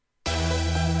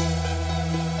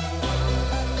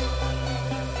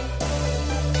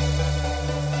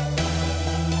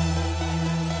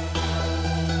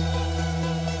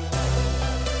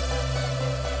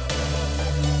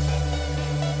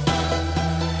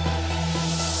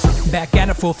Back at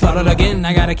it full throttle again.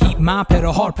 I gotta keep my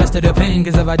pedal hard pressed to the pen,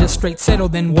 cause if I just straight settle,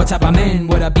 then what type of man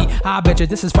would I be? I bet you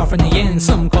this is far from the end.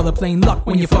 Some call it plain luck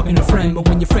when you're fucking a friend, but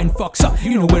when your friend fucks up,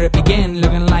 you know where it began.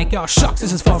 Looking like, oh shucks,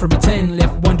 this is far from pretend.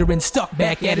 Left wondering, stuck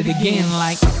back at it again.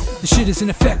 Like, the shit is in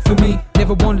effect for me.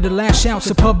 Never wanted to lash out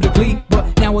so publicly,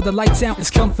 but now with the lights out,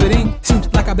 it's comforting.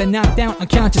 Seems like I've been knocked down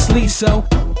unconsciously, so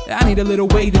I need a little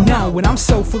way to know when I'm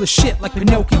so full of shit like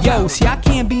Pinocchio. See, I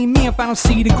can't be me if I don't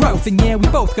see the growth. And yeah, we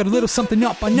both got a little something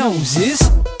up our noses.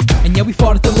 And yeah, we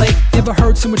fought at the lake. Never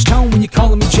heard so much tone when you're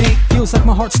calling me Jake. Feels like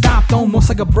my heart stopped, almost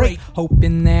like a break.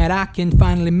 Hoping that I can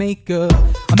finally make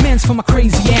amends for my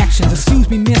crazy actions. Excuse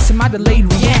me, missing my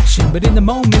delayed reaction, but in the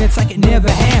moment it's like it never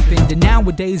happened. And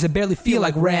nowadays I barely feel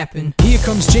like rapping. Here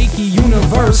comes Jakey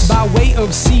Universe by way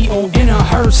of CO in a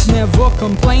hearse. Never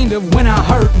complained of when I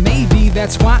hurt. Maybe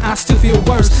that's why I still feel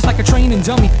worse. Like a training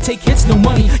dummy, take hits, no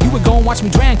money. You would go and watch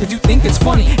me drown cause you think it's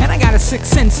funny. And I got a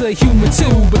sixth sense of humor too,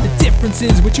 but the difference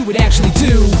is what you would actually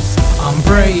do. I'm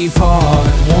Braveheart,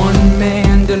 one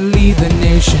man to lead the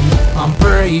nation. I'm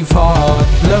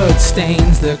Braveheart, blood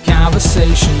stains the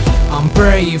conversation. I'm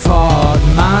Braveheart,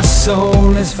 my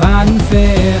soul is fighting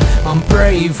fair. I'm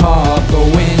Braveheart, go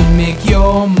and make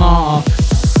your mark.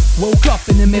 Woke up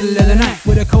in the middle of the night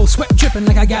with a cold sweat dripping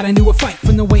like I got into a fight.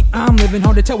 From the way I'm living,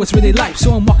 hard to tell what's really life.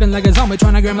 So I'm walking like a zombie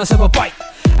trying to grab myself a bite.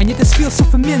 And yet this feels so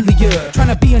familiar, trying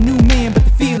to be a new man, but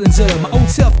the feelings of my old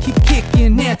self keep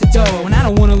kicking at the door. And I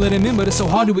don't wanna let him in, but it's so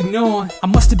hard to ignore. I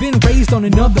must have been raised on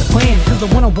another planet, cause the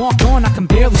one I walk on, I can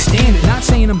barely stand it. Not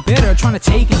saying I'm better, trying to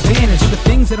take advantage of the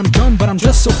things that I'm done, but I'm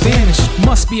just so famished.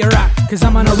 Must be a rock, cause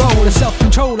I'm on a roll of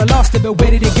self-control. I lost it, but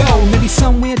where did it go? Maybe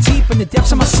somewhere deep in the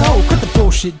depths of my soul. Quit the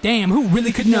bullshit, damn, who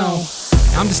really could know?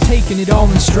 I'm just taking it all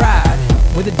in stride.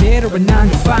 Whether dead or a 9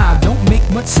 to 5, don't make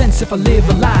much sense if I live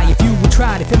a lie. If you would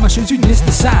try to fit my shoes, you'd miss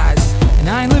the size. And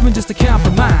I ain't living just to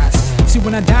compromise. See,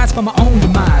 when I die, it's by my own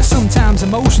demise. Sometimes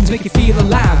emotions make you feel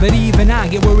alive, but even I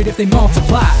get worried if they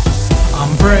multiply. I'm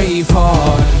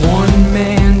Braveheart, one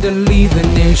man to lead the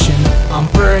nation. I'm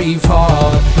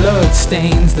Braveheart, blood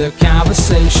stains the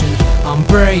conversation. I'm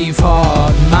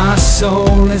Braveheart, my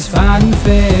soul is fighting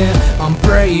fair. I'm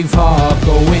Braveheart,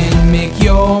 go and make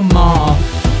your mark.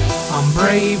 I'm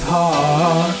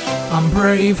Braveheart, I'm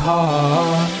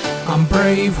Braveheart, I'm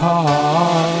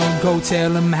Braveheart. Go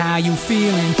tell them how you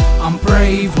feeling. I'm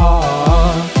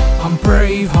Braveheart, I'm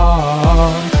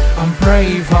Braveheart, I'm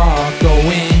Braveheart. Go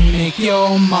and make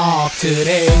your mark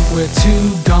today. We're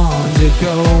too gone to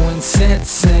go and set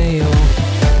sail.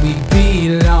 We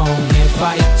belong and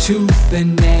fight tooth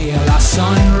and nail. Our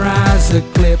sunrise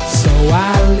eclipsed, so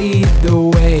I lead the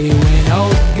way. When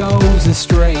hope goes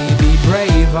astray, be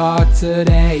Braveheart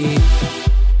today.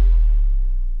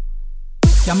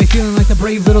 Got me feeling like the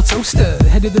brave little toaster,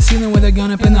 head to the ceiling with a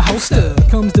gun up in the holster.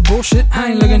 Comes to bullshit,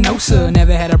 I ain't looking no sir.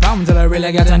 Never had a problem till I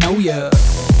really got to know ya.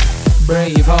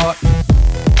 Braveheart,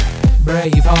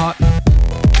 Braveheart,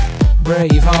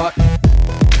 Braveheart,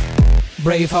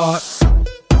 Braveheart.